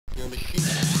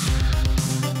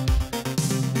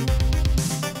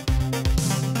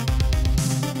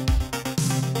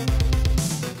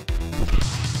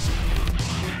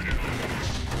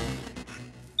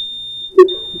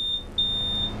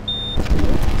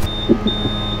Oh.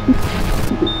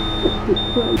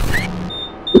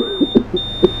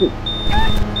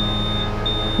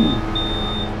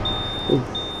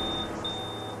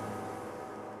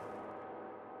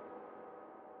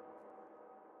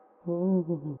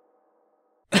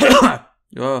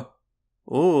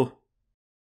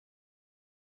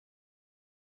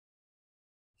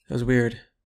 That was weird.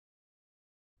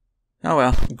 Oh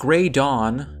well. Grey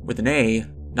Dawn, with an A,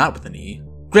 not with an E.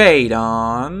 Grey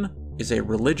Dawn is a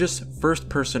religious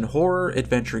first-person horror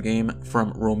adventure game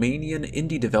from Romanian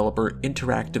indie developer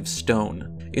Interactive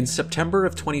Stone. In September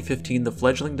of 2015, the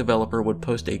fledgling developer would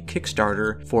post a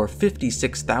Kickstarter for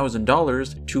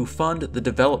 $56,000 to fund the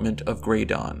development of Grey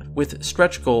Dawn, with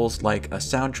stretch goals like a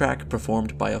soundtrack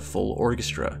performed by a full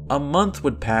orchestra. A month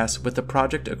would pass with the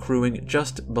project accruing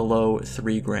just below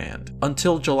 $3,000,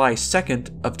 until July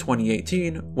 2nd of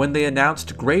 2018, when they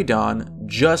announced Grey Dawn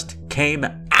just came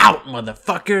out,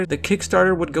 motherfucker! The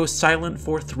Kickstarter would go silent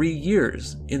for 3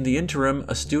 years. In the interim,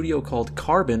 a studio called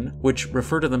Carbon, which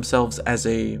refer to themselves as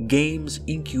a games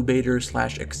incubator /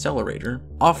 accelerator,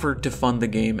 offered to fund the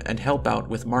game and help out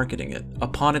with marketing it.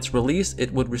 Upon its release,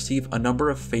 it would receive a number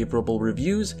of favorable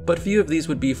reviews, but few of these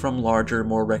would be from larger,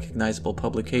 more recognizable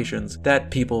publications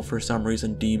that people for some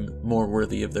reason deem more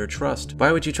worthy of their trust.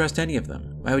 Why would you trust any of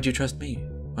them? Why would you trust me?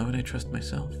 Why would I trust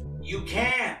myself? You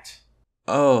can't!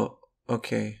 Oh,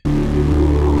 okay.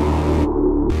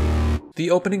 The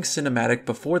opening cinematic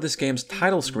before this game's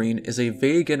title screen is a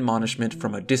vague admonishment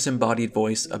from a disembodied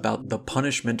voice about the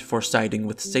punishment for siding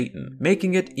with Satan,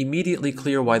 making it immediately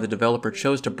clear why the developer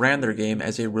chose to brand their game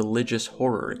as a religious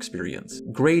horror experience.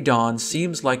 Grey Dawn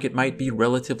seems like it might be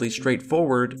relatively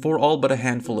straightforward for all but a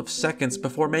handful of seconds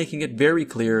before making it very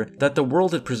clear that the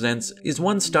world it presents is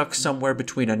one stuck somewhere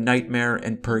between a nightmare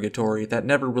and purgatory that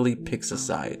never really picks a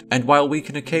side. And while we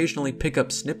can occasionally pick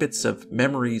up snippets of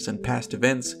memories and past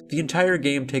events, the entire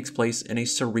game takes place in a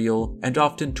surreal and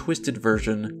often twisted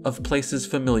version of places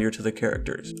familiar to the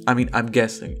characters. I mean, I'm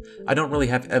guessing. I don't really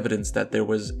have evidence that there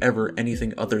was ever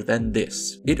anything other than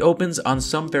this. It opens on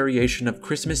some variation of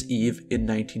Christmas Eve in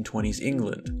 1920s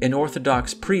England. An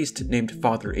Orthodox priest named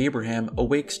Father Abraham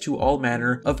awakes to all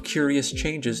manner of curious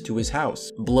changes to his house.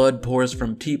 Blood pours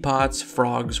from teapots,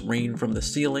 frogs rain from the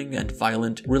ceiling, and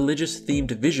violent,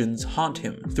 religious-themed visions haunt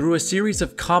him. Through a series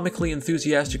of comically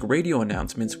enthusiastic radio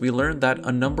announcements, we learn that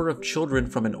a number of children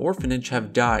from an orphanage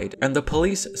have died, and the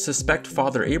police suspect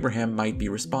Father Abraham might be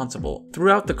responsible.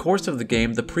 Throughout the course of the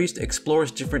game, the priest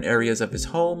explores different areas of his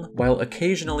home, while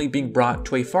occasionally being brought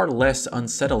to a far less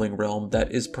unsettling realm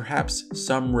that is perhaps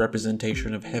some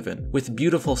representation of heaven, with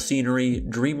beautiful scenery,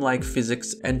 dreamlike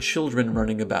physics, and children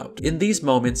running about. In these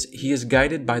moments, he is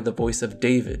guided by the voice of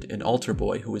David, an altar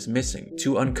boy who is missing,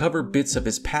 to uncover bits of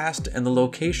his past and the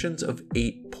locations of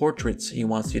 8 portraits he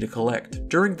wants you to collect.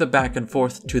 During the back and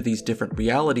forth to these different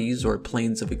realities or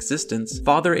planes of existence,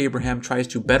 Father Abraham tries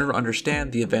to better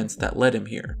understand the events that led him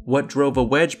here. What drove a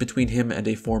wedge between him and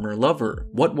a former lover?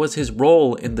 What was his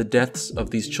role in the deaths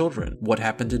of these children? What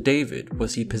happened to David?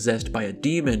 Was he possessed by a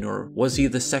demon, or was he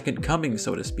the second coming,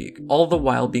 so to speak? All the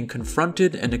while being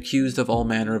confronted and accused of all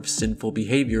manner of sinful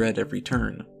behavior at every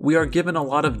turn. We are given a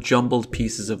lot of jumbled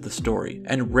pieces of the story,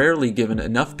 and rarely given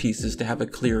enough pieces to have a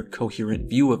clear, coherent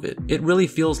view of it. It really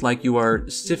feels like you are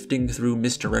sifting through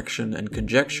misdirection and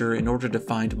conjecture in order to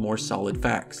find more solid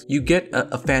facts. You get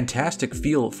a fantastic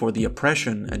feel for the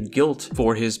oppression and guilt,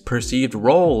 for his perceived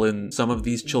role in some of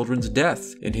these children's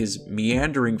death, in his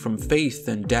meandering from faith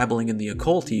and dabbling in the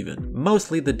occult even.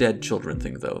 Mostly the dead children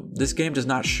thing though. This game does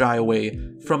not shy away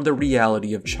from the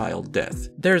reality of child death.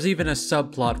 There's even a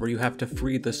subplot where you have to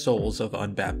free the souls of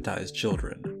unbaptized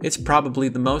children. It's probably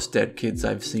the most dead kids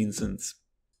I've seen since...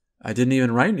 I didn't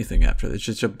even write anything after this.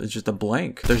 It's just a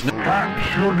blank. There's no...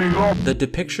 The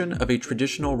depiction of a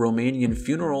traditional Romanian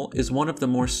funeral is one of the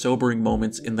more sobering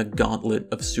moments in the gauntlet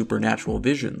of supernatural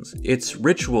visions. Its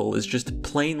ritual is just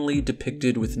plainly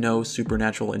depicted with no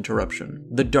supernatural interruption.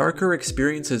 The darker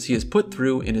experiences he is put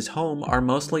through in his home are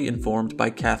mostly informed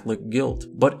by Catholic guilt,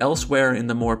 but elsewhere in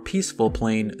the more peaceful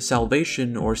plane,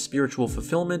 salvation or spiritual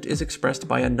fulfillment is expressed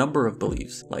by a number of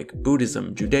beliefs, like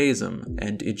Buddhism, Judaism,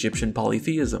 and Egyptian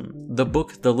polytheism. The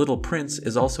book The Little Prince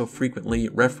is also frequently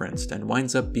referenced and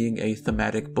winds up being a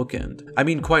thematic bookend. I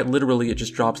mean, quite literally, it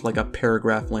just drops like a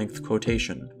paragraph-length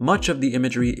quotation. Much of the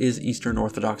imagery is Eastern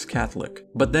Orthodox Catholic,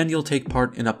 but then you'll take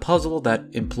part in a puzzle that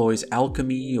employs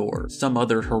alchemy or some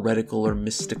other heretical or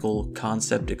mystical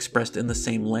concept expressed in the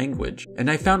same language,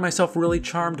 and I found myself really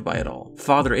charmed by it all.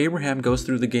 Father Abraham goes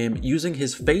through the game using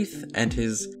his faith and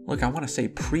his, look, I want to say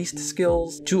priest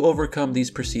skills to overcome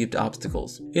these perceived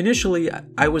obstacles. Initially,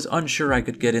 I was unsure I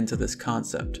could get into this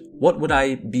concept. What would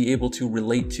I be able to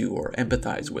relate to or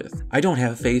empathize with? I don't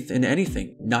have faith in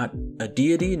anything. Not a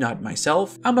deity, not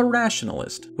myself. I'm a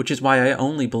rationalist, which is why I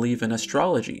only believe in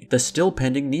astrology, the still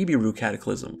pending Nibiru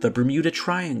cataclysm, the Bermuda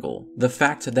Triangle, the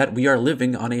fact that we are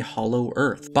living on a hollow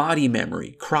earth, body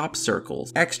memory, crop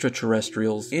circles,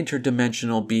 extraterrestrials,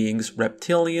 interdimensional beings,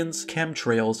 reptilians,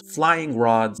 chemtrails, flying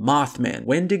rods, Mothman,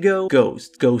 Wendigo,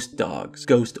 ghosts, ghost dogs,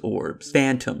 ghost orbs,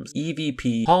 phantoms,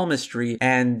 EVP, palmistry,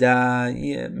 and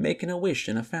yeah, making a wish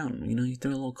in a fountain. You know, you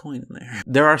throw a little coin in there.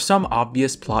 There are some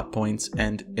obvious plot points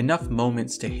and enough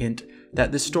moments to hint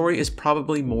that the story is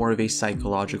probably more of a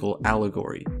psychological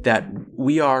allegory, that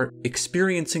we are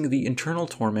experiencing the internal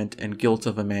torment and guilt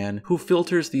of a man who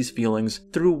filters these feelings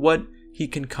through what he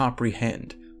can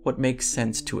comprehend, what makes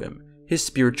sense to him, his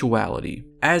spirituality.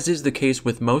 As is the case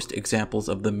with most examples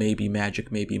of the maybe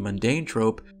magic, maybe mundane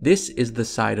trope, this is the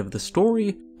side of the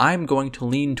story I'm going to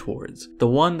lean towards, the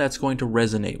one that's going to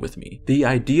resonate with me. The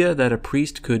idea that a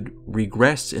priest could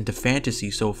regress into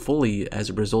fantasy so fully as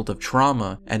a result of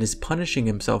trauma and is punishing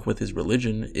himself with his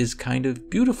religion is kind of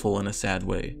beautiful in a sad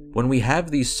way. When we have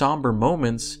these somber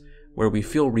moments where we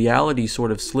feel reality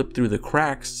sort of slip through the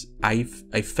cracks, I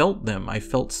felt them, I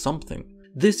felt something.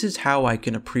 This is how I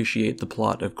can appreciate the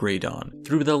plot of Grey Dawn,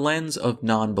 through the lens of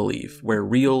non-belief, where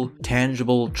real,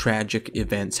 tangible, tragic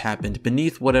events happened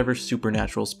beneath whatever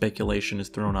supernatural speculation is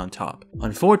thrown on top.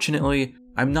 Unfortunately,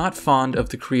 I'm not fond of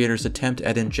the creator's attempt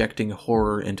at injecting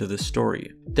horror into the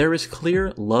story. There is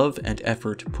clear love and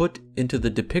effort put into the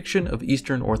depiction of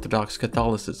Eastern Orthodox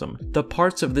Catholicism. The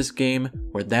parts of this game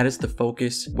where that is the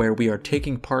focus, where we are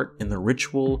taking part in the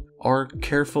ritual, are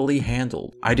carefully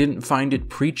handled. I didn't find it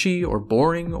preachy or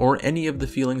boring or any of the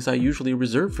feelings I usually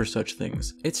reserve for such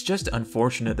things. It's just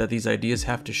unfortunate that these ideas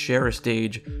have to share a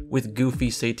stage with goofy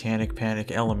satanic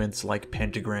panic elements like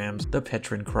pentagrams, the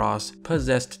Petrin cross,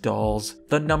 possessed dolls,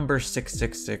 the number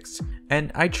 666,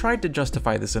 and I tried to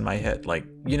justify this in my head, like,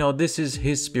 you know, this is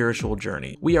his spiritual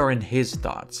journey. We are in his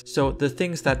thoughts, so the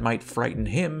things that might frighten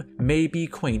him may be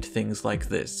quaint things like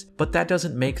this, but that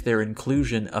doesn't make their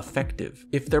inclusion effective.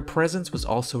 If their presence was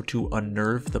also to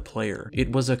unnerve the player,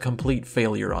 it was a complete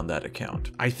failure on that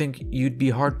account. I think you'd be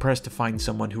hard-pressed to find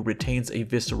someone who retains a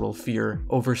visceral fear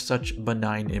over such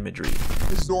benign imagery.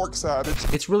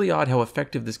 It's really odd how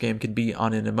effective this game can be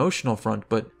on an emotional front,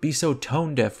 but be so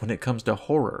tone-deaf when it comes to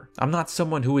horror. I'm not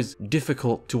someone who is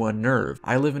difficult to unnerve.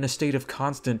 I live in a state of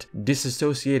constant,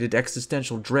 disassociated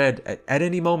existential dread. At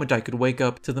any moment I could wake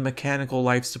up to the mechanical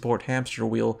life support hamster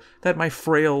wheel that my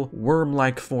frail,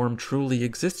 worm-like form truly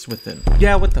exists within.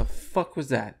 Yeah, what the fuck was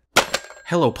that?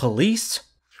 Hello, police?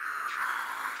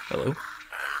 Hello?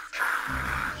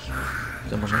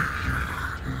 Someone there?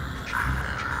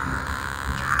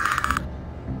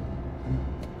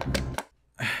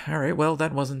 Alright, well,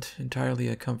 that wasn't entirely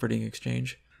a comforting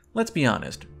exchange. Let's be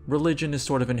honest, religion is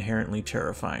sort of inherently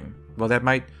terrifying. Well, that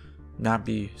might not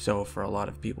be so for a lot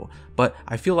of people, but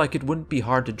I feel like it wouldn't be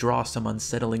hard to draw some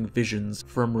unsettling visions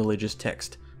from religious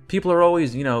text. People are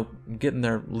always, you know, getting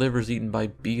their livers eaten by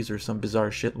bees or some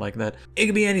bizarre shit like that. It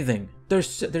could be anything.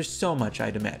 There's so much,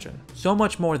 I'd imagine. So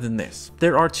much more than this.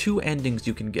 There are two endings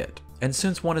you can get. And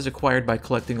since one is acquired by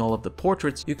collecting all of the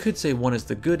portraits, you could say one is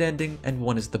the good ending and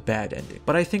one is the bad ending.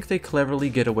 But I think they cleverly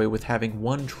get away with having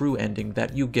one true ending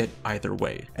that you get either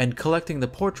way. And collecting the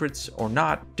portraits or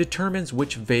not determines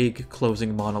which vague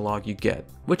closing monologue you get.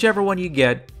 Whichever one you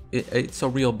get, it's a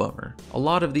real bummer. A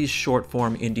lot of these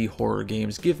short-form indie horror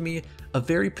games give me a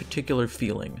very particular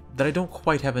feeling that I don't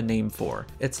quite have a name for.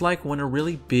 It's like when a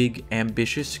really big,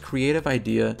 ambitious, creative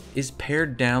idea is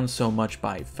pared down so much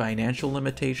by financial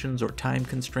limitations or time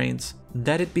constraints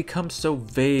that it becomes so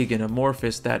vague and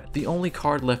amorphous that the only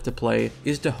card left to play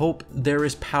is to hope there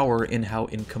is power in how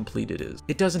incomplete it is.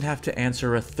 It doesn't have to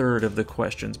answer a third of the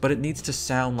questions, but it needs to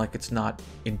sound like it's not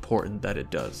important that it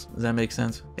does. Does that make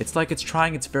sense? It's like it's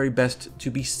trying its very best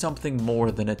to be something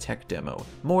more than a tech demo,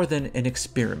 more than an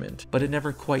experiment, but it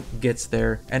never quite gets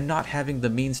there, and not having the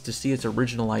means to see its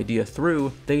original idea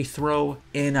through, they throw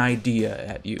an idea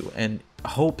at you and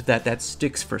hope that that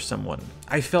sticks for someone.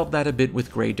 I felt that a bit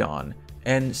with Grey Dawn,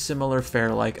 and similar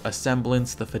fare like A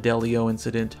Semblance, the Fidelio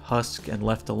incident, Husk, and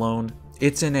Left Alone.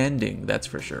 It's an ending, that's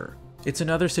for sure. It's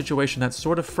another situation that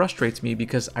sort of frustrates me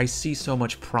because I see so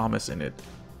much promise in it.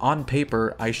 On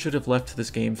paper, I should have left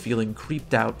this game feeling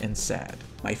creeped out and sad,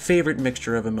 my favorite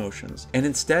mixture of emotions, and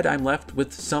instead I'm left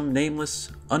with some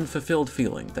nameless, unfulfilled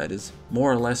feeling that is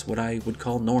more or less what I would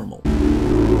call normal.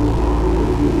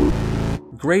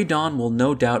 Grey Dawn will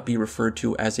no doubt be referred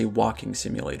to as a walking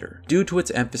simulator, due to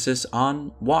its emphasis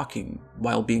on walking,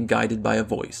 while being guided by a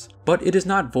voice. But it is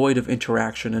not void of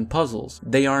interaction and puzzles.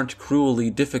 They aren't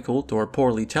cruelly difficult or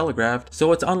poorly telegraphed,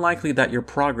 so it's unlikely that your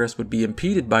progress would be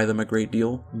impeded by them a great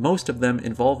deal. Most of them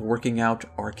involve working out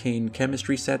arcane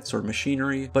chemistry sets or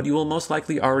machinery, but you will most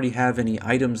likely already have any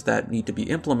items that need to be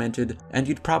implemented, and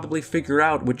you'd probably figure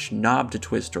out which knob to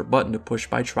twist or button to push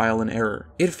by trial and error.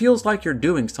 It feels like you're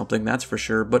doing something, that's for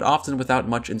sure, but often without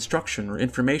much instruction or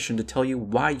information to tell you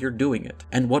why you're doing it,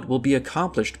 and what will be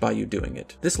accomplished by you doing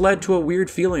it. This led to a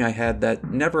weird feeling I had that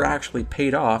never actually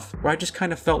paid off, where I just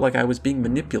kind of felt like I was being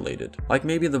manipulated. Like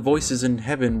maybe the voices in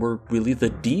heaven were really the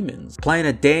demons, playing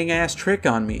a dang ass trick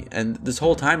on me, and this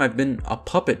whole time I've been a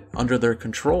puppet under their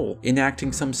control,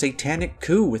 enacting some satanic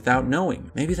coup without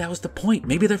knowing. Maybe that was the point.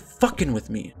 Maybe they're fucking with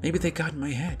me. Maybe they got in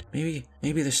my head. Maybe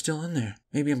they're still in there.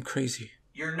 Maybe I'm crazy.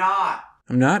 You're not.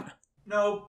 I'm not?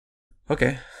 Nope.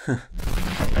 Okay.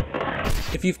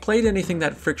 If you've played anything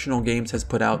that Frictional Games has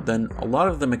put out, then a lot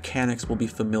of the mechanics will be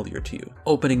familiar to you.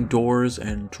 Opening doors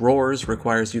and drawers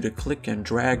requires you to click and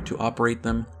drag to operate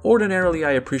them. Ordinarily,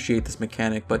 I appreciate this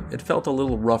mechanic, but it felt a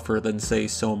little rougher than, say,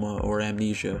 Soma or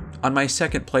Amnesia. On my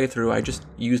second playthrough, I just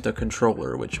used a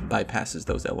controller, which bypasses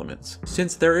those elements.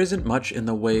 Since there isn't much in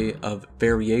the way of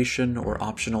variation or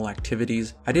optional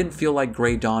activities, I didn't feel like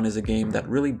Grey Dawn is a game that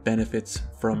really benefits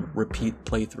from repeat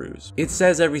playthroughs. It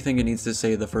says everything it needs to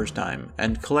say the first time,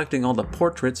 and collecting all the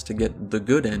portraits to get the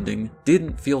good ending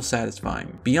didn't feel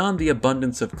satisfying. Beyond the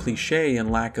abundance of cliché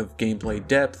and lack of gameplay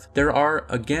depth, there are,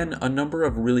 again, a number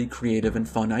of really creative and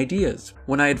fun ideas.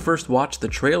 When I had first watched the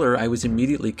trailer, I was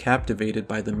immediately captivated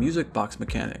by the music box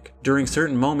mechanic. During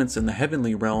certain moments in the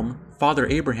Heavenly Realm, Father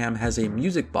Abraham has a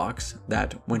music box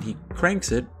that, when he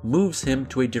cranks it, moves him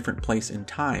to a different place in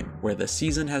time, where the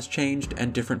season has changed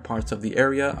and different parts of the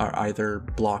area are either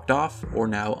blocked off or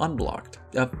now unblocked.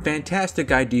 A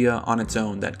fantastic idea on its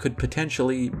own that could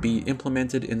potentially be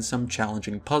implemented in some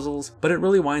challenging puzzles, but it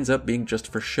really winds up being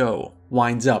just for show.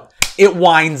 Winds up. It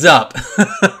winds up!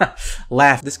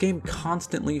 Laugh. This game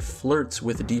constantly flirts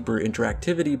with deeper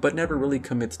interactivity, but never really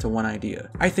commits to one idea.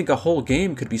 I think a whole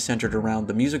game could be centered around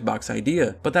the music box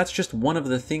idea, but that's just one of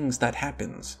the things that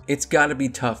happens. It's gotta be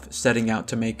tough setting out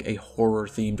to make a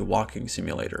horror-themed walking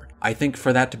simulator. I think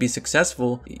for that to be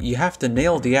successful, you have to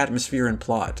nail the atmosphere and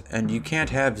plot, and you can't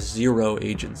have zero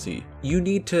agency. You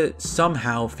need to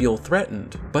somehow feel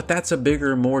threatened, but that's a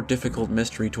bigger, more difficult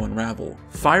mystery to unravel.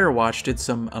 Firewatch did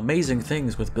some amazing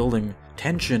things with building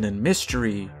tension and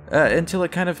mystery, until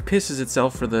it kind of pisses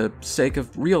itself for the sake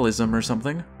of realism or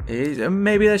something.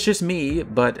 Maybe that's just me,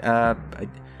 but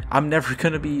I'm never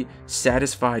gonna be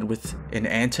satisfied with an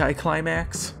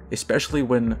anticlimax, especially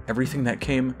when everything that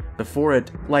came before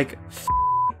it, like,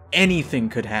 anything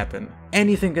could happen.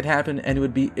 Anything could happen and it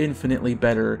would be infinitely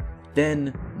better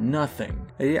than nothing.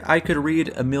 I could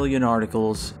read a million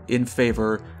articles in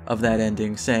favor of that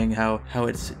ending, saying how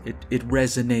it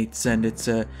resonates and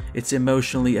it's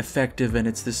emotionally effective and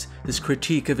it's this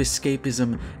critique of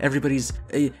escapism. Everybody's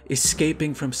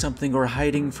escaping from something or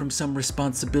hiding from some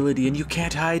responsibility, and you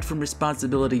can't hide from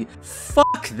responsibility.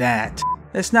 Fuck that.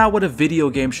 That's not what a video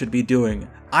game should be doing.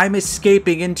 I'm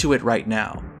escaping into it right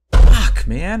now. Fuck,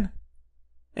 man.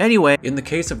 Anyway, in the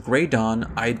case of Grey Dawn,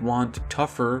 I'd want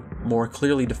tougher, more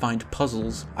clearly defined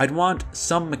puzzles. I'd want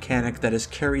some mechanic that is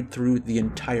carried through the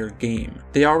entire game.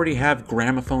 They already have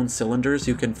gramophone cylinders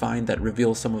you can find that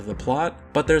reveal some of the plot,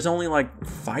 but there's only like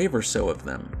 5 or so of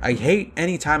them. I hate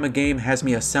any time a game has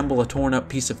me assemble a torn up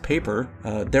piece of paper.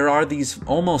 There are these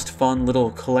almost fun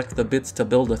little collect the bits to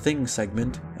build a thing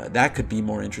segment. That could be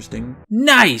more interesting.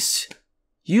 Nice!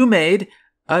 You made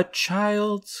a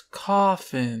child's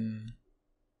coffin.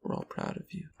 We're all proud of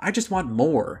you. I just want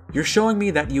more. You're showing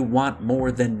me that you want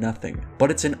more than nothing,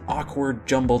 but it's an awkward,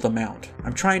 jumbled amount.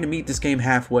 I'm trying to meet this game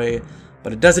halfway,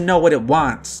 but it doesn't know what it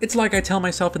wants. It's like I tell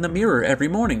myself in the mirror every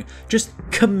morning, just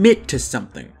commit to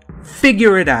something.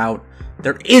 Figure it out.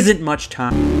 There isn't much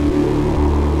time.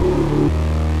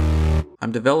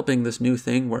 I'm developing this new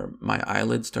thing where my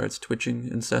eyelid starts twitching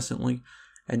incessantly,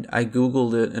 and I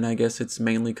googled it, and I guess it's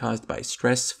mainly caused by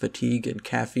stress, fatigue, and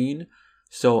caffeine.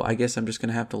 So I guess I'm just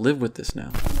gonna have to live with this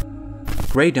now.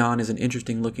 Grey Dawn is an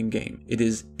interesting looking game. It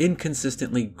is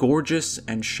inconsistently gorgeous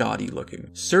and shoddy looking.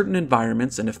 Certain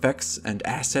environments and effects and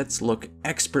assets look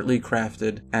expertly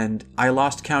crafted, and I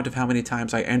lost count of how many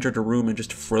times I entered a room and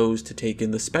just froze to take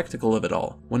in the spectacle of it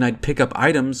all. When I'd pick up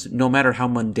items, no matter how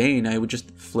mundane, I would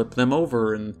just flip them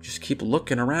over and just keep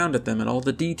looking around at them and all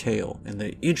the detail and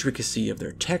the intricacy of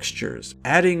their textures.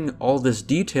 Adding all this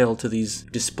detail to these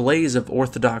displays of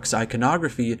orthodox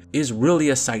iconography is really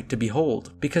a sight to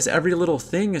behold, because every little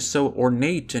thing is so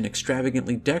ornate and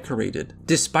extravagantly decorated.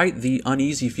 Despite the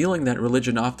uneasy feeling that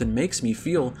religion often makes me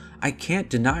feel, I can't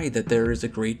deny that there is a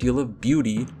great deal of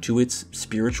beauty to its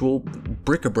spiritual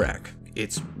bric-a-brac.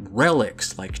 Its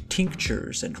relics like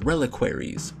tinctures and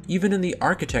reliquaries. Even in the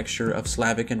architecture of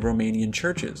Slavic and Romanian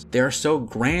churches, they are so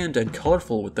grand and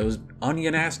colorful with those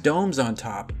onion-ass domes on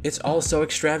top. It's all so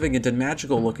extravagant and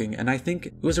magical looking, and I think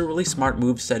it was a really smart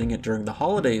move setting it during the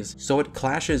holidays, so it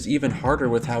clashes even harder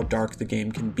with how dark the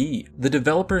game can be. The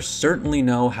developers certainly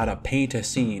know how to paint a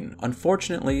scene.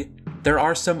 Unfortunately, there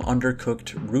are some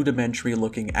undercooked,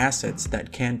 rudimentary-looking assets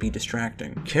that can be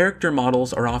distracting. Character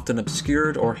models are often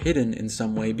obscured or hidden in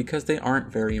some way because they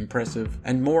aren't very impressive,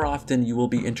 and more often you will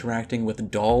be interacting with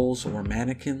dolls or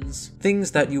mannequins, things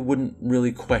that you wouldn't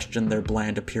really question their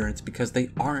bland appearance because they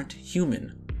aren't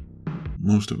human.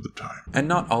 Most of the time. And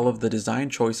not all of the design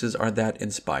choices are that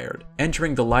inspired.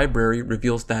 Entering the library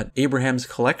reveals that Abraham's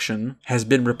collection has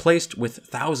been replaced with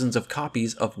thousands of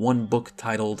copies of one book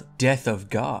titled Death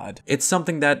of God. It's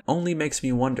something that only makes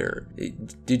me wonder,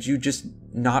 did you just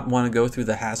not want to go through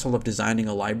the hassle of designing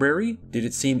a library? Did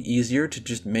it seem easier to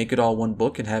just make it all one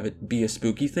book and have it be a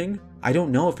spooky thing? I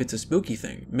don't know if it's a spooky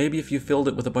thing. Maybe if you filled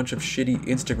it with a bunch of shitty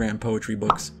Instagram poetry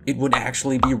books, it would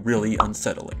actually be really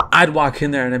unsettling. I'd walk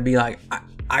in there and I'd be like,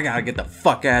 I gotta get the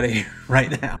fuck out of here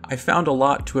right now. I found a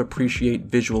lot to appreciate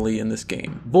visually in this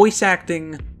game. Voice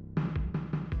acting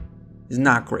is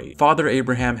not great. Father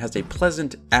Abraham has a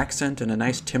pleasant accent and a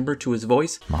nice timbre to his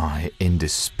voice. My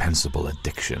indispensable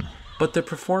addiction. But the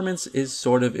performance is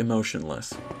sort of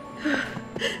emotionless.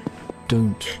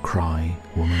 Don't cry,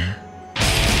 woman.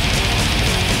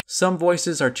 Some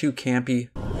voices are too campy.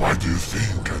 Why do you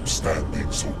think I'm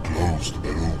standing so close to the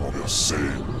room of your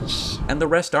sins? And the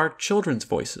rest are children's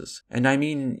voices. And I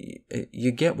mean,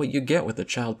 you get what you get with a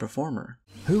child performer.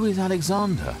 Who is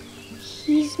Alexander?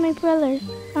 He's my brother.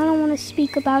 I don't want to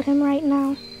speak about him right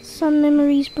now. Some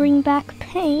memories bring back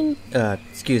pain.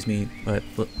 Excuse me,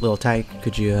 little Ty,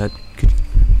 could you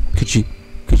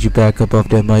back up off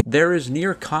that mic? There is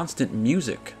near constant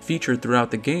music featured throughout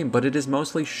the game, but it is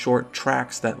mostly short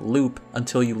tracks that loop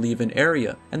until you leave an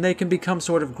area, and they can become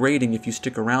sort of grating if you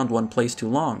stick around one place too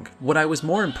long. What I was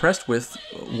more impressed with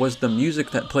was the music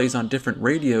that plays on different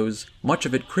radios, much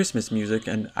of it Christmas music,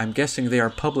 and I'm guessing they are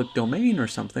public domain or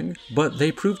something, but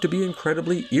they prove to be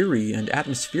incredibly eerie and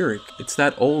atmospheric. It's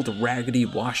that old, raggedy,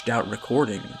 washed out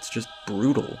recording. It's just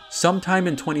brutal. Sometime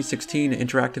in 2016,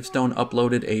 Interactive Stone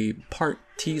uploaded a part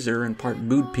teaser and part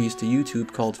mood piece to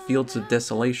YouTube called Fields of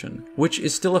Desolation, which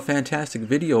is still a fantastic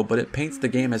video, but it paints the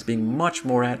game as being much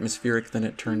more atmospheric than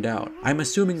it turned out. I'm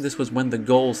assuming this was when the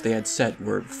goals they had set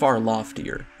were far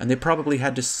loftier, and they probably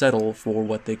had to settle for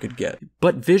what they could get.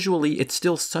 But visually, it's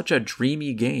still such a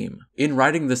dreamy game. In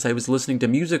writing this, I was listening to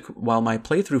music while my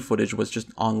playthrough footage was just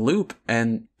on loop,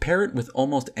 and pair it with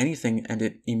almost anything and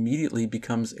it immediately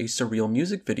becomes a surreal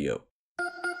music video.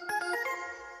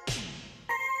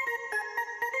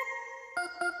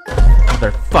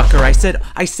 Motherfucker,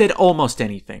 I said almost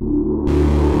anything.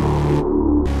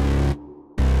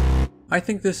 I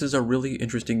think this is a really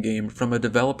interesting game from a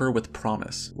developer with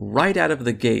promise. Right out of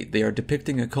the gate, they are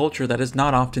depicting a culture that is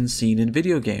not often seen in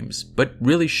video games, but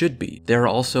really should be. They're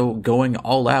also going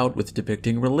all out with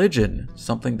depicting religion,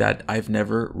 something that I've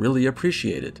never really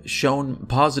appreciated. Shown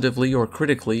positively or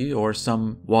critically, or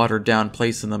some watered down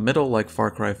place in the middle like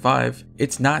Far Cry 5,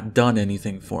 it's not done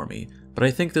anything for me. But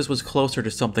I think this was closer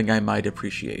to something I might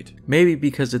appreciate. Maybe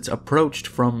because it's approached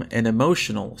from an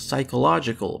emotional,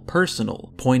 psychological,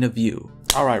 personal point of view.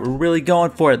 Alright, we're really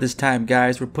going for it this time,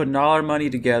 guys. We're putting all our money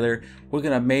together. We're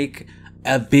gonna make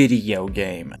a video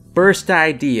game. First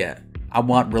idea. I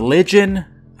want religion.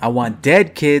 I want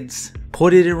dead kids.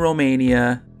 Put it in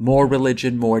Romania. More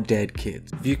religion, more dead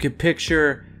kids. If you could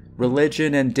picture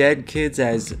religion and dead kids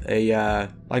as like a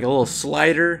little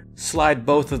slider, slide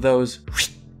both of those,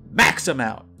 max them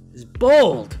out. It's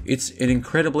bold. It's an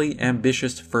incredibly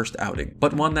ambitious first outing,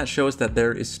 but one that shows that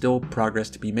there is still progress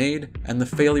to be made, and the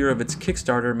failure of its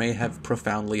Kickstarter may have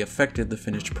profoundly affected the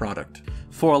finished product.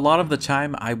 For a lot of the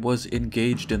time, I was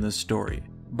engaged in this story,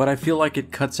 but I feel like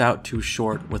it cuts out too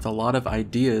short with a lot of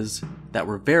ideas that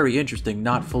were very interesting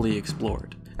not fully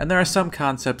explored. And there are some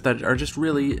concepts that are just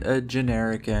really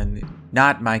generic and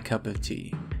not my cup of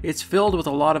tea. It's filled with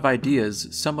a lot of ideas,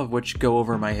 some of which go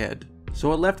over my head.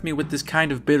 So it left me with this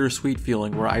kind of bittersweet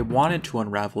feeling where I wanted to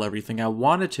unravel everything, I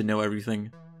wanted to know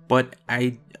everything, but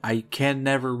I can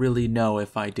never really know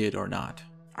if I did or not.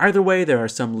 Either way, there are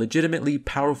some legitimately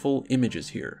powerful images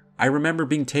here. I remember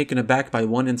being taken aback by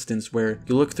one instance where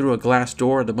you look through a glass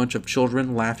door at a bunch of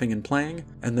children laughing and playing,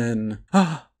 and then,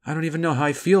 I don't even know how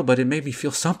I feel, but it made me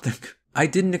feel something. I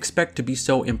didn't expect to be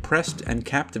so impressed and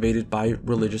captivated by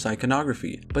religious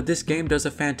iconography, but this game does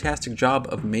a fantastic job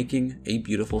of making a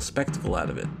beautiful spectacle out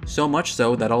of it. So much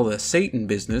so that all the Satan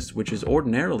business, which is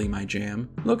ordinarily my jam,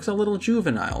 looks a little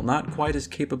juvenile, not quite as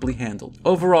capably handled.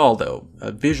 Overall though,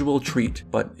 a visual treat,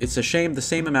 but it's a shame the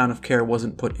same amount of care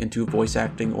wasn't put into voice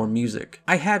acting or music.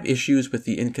 I have issues with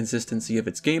the inconsistency of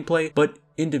its gameplay, but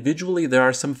individually there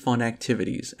are some fun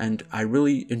activities, and I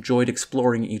really enjoyed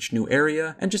exploring each new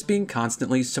area and just being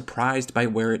constantly surprised by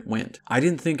where it went. I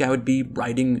didn't think I would be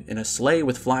riding in a sleigh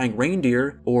with flying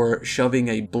reindeer or shoving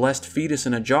a blessed fetus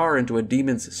in a jar into a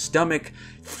demon's stomach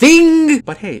thing!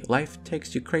 But hey, life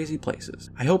takes you crazy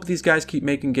places. I hope these guys keep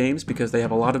making games because they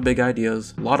have a lot of big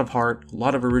ideas, a lot of heart, a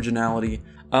lot of originality.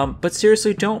 But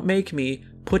seriously, don't make me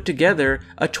put together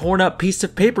a torn up piece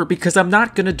of paper because I'm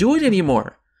not gonna do it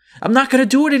anymore. I'm not gonna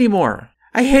do it anymore.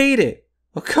 I hate it.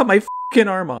 I'll cut my f***ing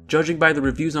arm off. Judging by the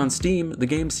reviews on Steam, the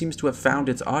game seems to have found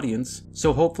its audience,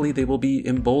 so hopefully they will be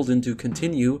emboldened to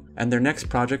continue, and their next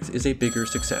project is a bigger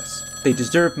success. They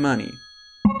deserve money.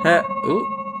 Ooh.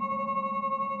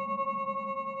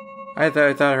 I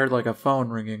thought I heard like a phone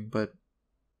ringing, but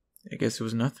I guess it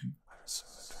was nothing.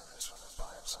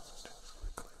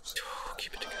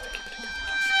 Keep it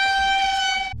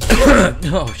together.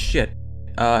 Oh shit.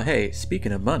 Hey,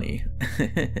 speaking of money,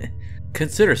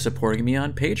 consider supporting me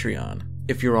on Patreon.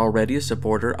 If you're already a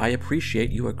supporter, I appreciate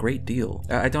you a great deal.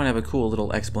 I don't have a cool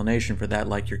little explanation for that,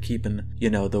 like you're keeping, you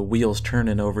know, the wheels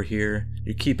turning over here.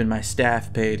 You're keeping my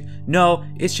staff paid. No,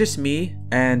 it's just me,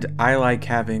 and I like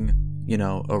having, you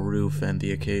know, a roof and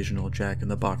the occasional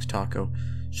Jack-in-the-Box taco.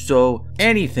 So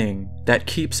anything that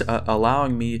keeps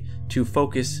allowing me to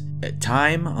focus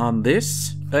time on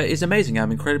this is amazing.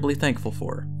 I'm incredibly thankful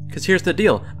for. Because here's the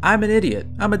deal, I'm an idiot,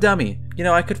 I'm a dummy. You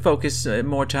know, I could focus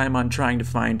more time on trying to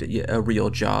find a real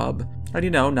job. And, you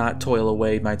know, not toil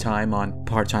away my time on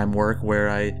part-time work where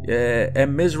I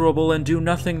am miserable and do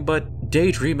nothing but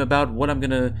daydream about what I'm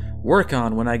gonna work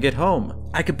on when I get home.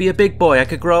 I could be a big boy, I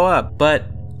could grow up,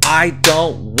 but I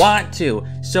don't want to.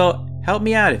 So help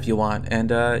me out if you want, and,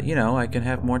 you know, I can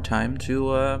have more time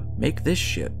to make this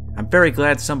shit. I'm very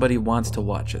glad somebody wants to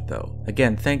watch it, though.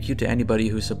 Again, thank you to anybody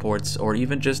who supports, or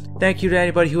even just thank you to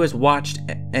anybody who has watched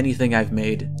anything I've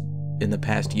made in the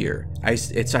past year. I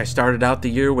started out the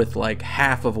year with like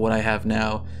half of what I have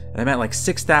now, and I'm at like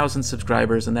 6,000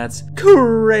 subscribers, and that's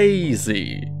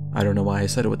crazy. I don't know why I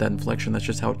said it with that inflection, that's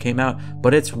just how it came out,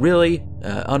 but it's really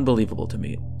unbelievable to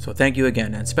me. So thank you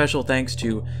again, and special thanks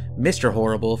to Mr.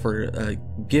 Horrible for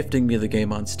gifting me the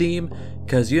game on Steam,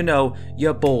 because you know,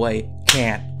 your boy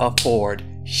can't afford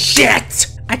shit!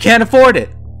 I can't afford it!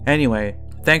 Anyway,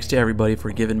 thanks to everybody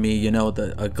for giving me, you know,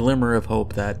 a glimmer of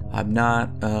hope that I'm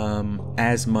not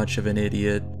as much of an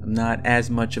idiot, I'm not as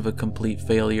much of a complete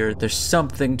failure. There's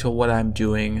something to what I'm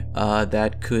doing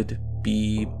that could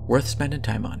be worth spending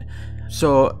time on.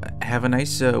 So have a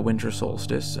nice winter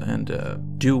solstice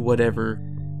and do whatever.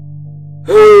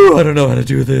 I don't know how to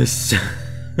do this.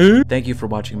 Thank you for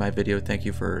watching my video, thank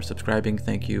you for subscribing,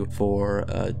 thank you for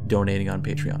donating on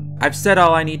Patreon. I've said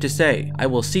all I need to say. I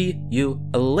will see you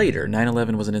later.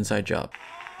 9/11 was an inside job.